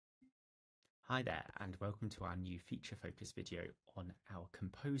Hi there, and welcome to our new feature focus video on our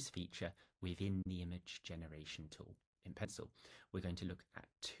compose feature within the image generation tool in Pencil. We're going to look at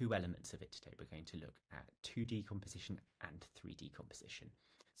two elements of it today. We're going to look at 2D composition and 3D composition.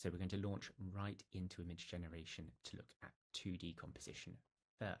 So we're going to launch right into image generation to look at 2D composition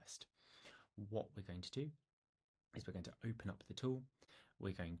first. What we're going to do is we're going to open up the tool,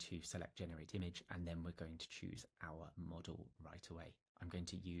 we're going to select generate image, and then we're going to choose our model right away. I'm going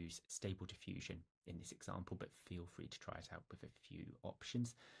to use stable diffusion in this example, but feel free to try it out with a few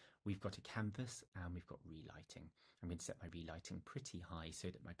options. We've got a canvas and we've got relighting. I'm going to set my relighting pretty high so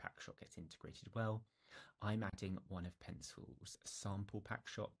that my packshot gets integrated well. I'm adding one of Pencil's sample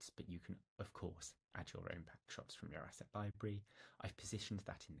packshots, but you can of course add your own packshots from your asset library. I've positioned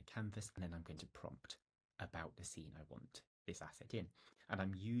that in the canvas, and then I'm going to prompt about the scene I want this asset in. And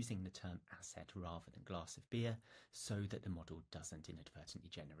I'm using the term asset rather than glass of beer so that the model doesn't inadvertently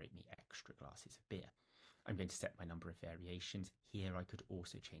generate me extra glasses of beer. I'm going to set my number of variations. Here I could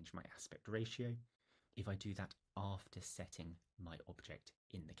also change my aspect ratio. If I do that after setting my object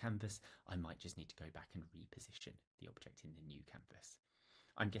in the canvas, I might just need to go back and reposition the object in the new canvas.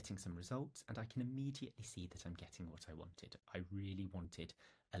 I'm getting some results, and I can immediately see that I'm getting what I wanted. I really wanted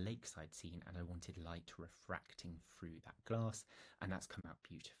a lakeside scene, and I wanted light refracting through that glass, and that's come out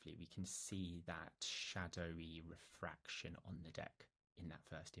beautifully. We can see that shadowy refraction on the deck in that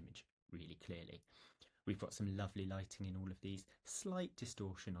first image really clearly. We've got some lovely lighting in all of these, slight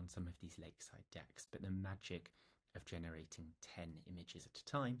distortion on some of these lakeside decks, but the magic of generating 10 images at a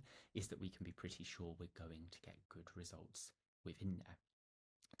time is that we can be pretty sure we're going to get good results within there.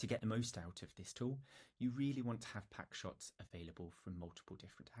 To get the most out of this tool, you really want to have packshots available from multiple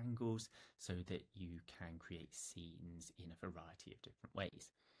different angles so that you can create scenes in a variety of different ways.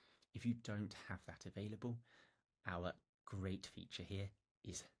 If you don't have that available, our great feature here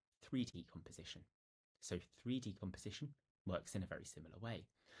is 3D composition. So 3D composition works in a very similar way.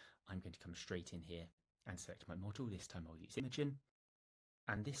 I'm going to come straight in here and select my model. This time I'll use Imogen,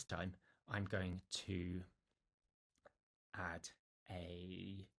 and this time I'm going to add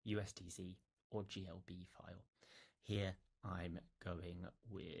a USDZ or GLB file. Here I'm going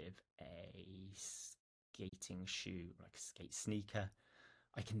with a skating shoe, like a skate sneaker.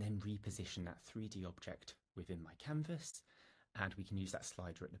 I can then reposition that 3D object within my canvas, and we can use that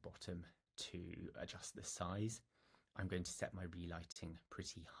slider at the bottom to adjust the size. I'm going to set my relighting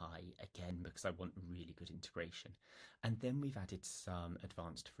pretty high again because I want really good integration. And then we've added some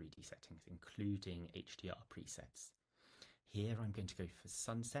advanced 3D settings, including HDR presets. Here I'm going to go for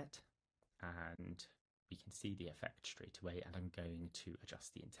sunset, and we can see the effect straight away, and I'm going to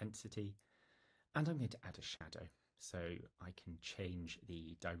adjust the intensity, and I'm going to add a shadow so I can change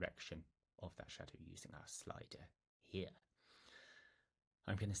the direction of that shadow using our slider here.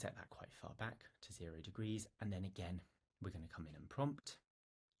 I'm going to set that quite far back to 0 degrees, and then again we're going to come in and prompt,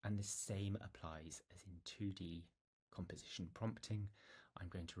 and the same applies as in 2D composition prompting. I'm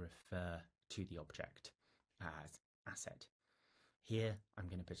going to refer to the object as asset. Here I'm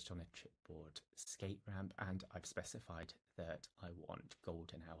going to put it on a chipboard skate ramp, and I've specified that I want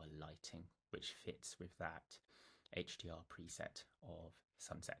golden hour lighting, which fits with that HDR preset of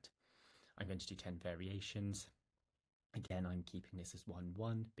sunset. I'm going to do 10 variations. Again, I'm keeping this as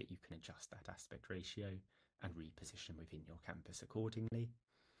 1:1, but you can adjust that aspect ratio and reposition within your canvas accordingly.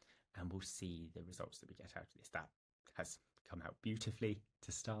 And we'll see the results that we get out of this. That has come out beautifully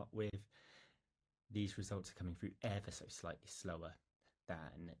to start with. These results are coming through ever so slightly slower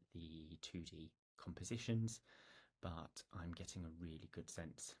than the 2D compositions, but I'm getting a really good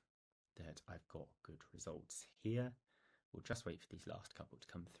sense that I've got good results here. We'll just wait for these last couple to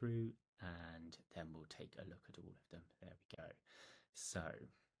come through, and then we'll take a look at all of them. There we go. So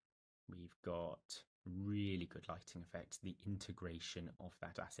we've got really good lighting effects. The integration of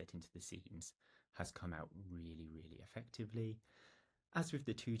that asset into the scenes has come out really, really effectively. As with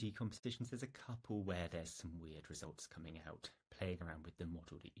the 2D compositions, there's a couple where there's some weird results coming out. Playing around with the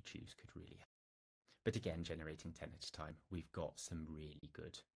model that you choose could really help. But again, generating 10 at a time, we've got some really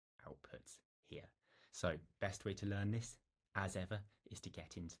good outputs here. So best way to learn this, as ever, is to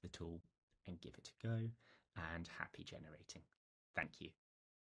get into the tool and give it a go, and happy generating. Thank you.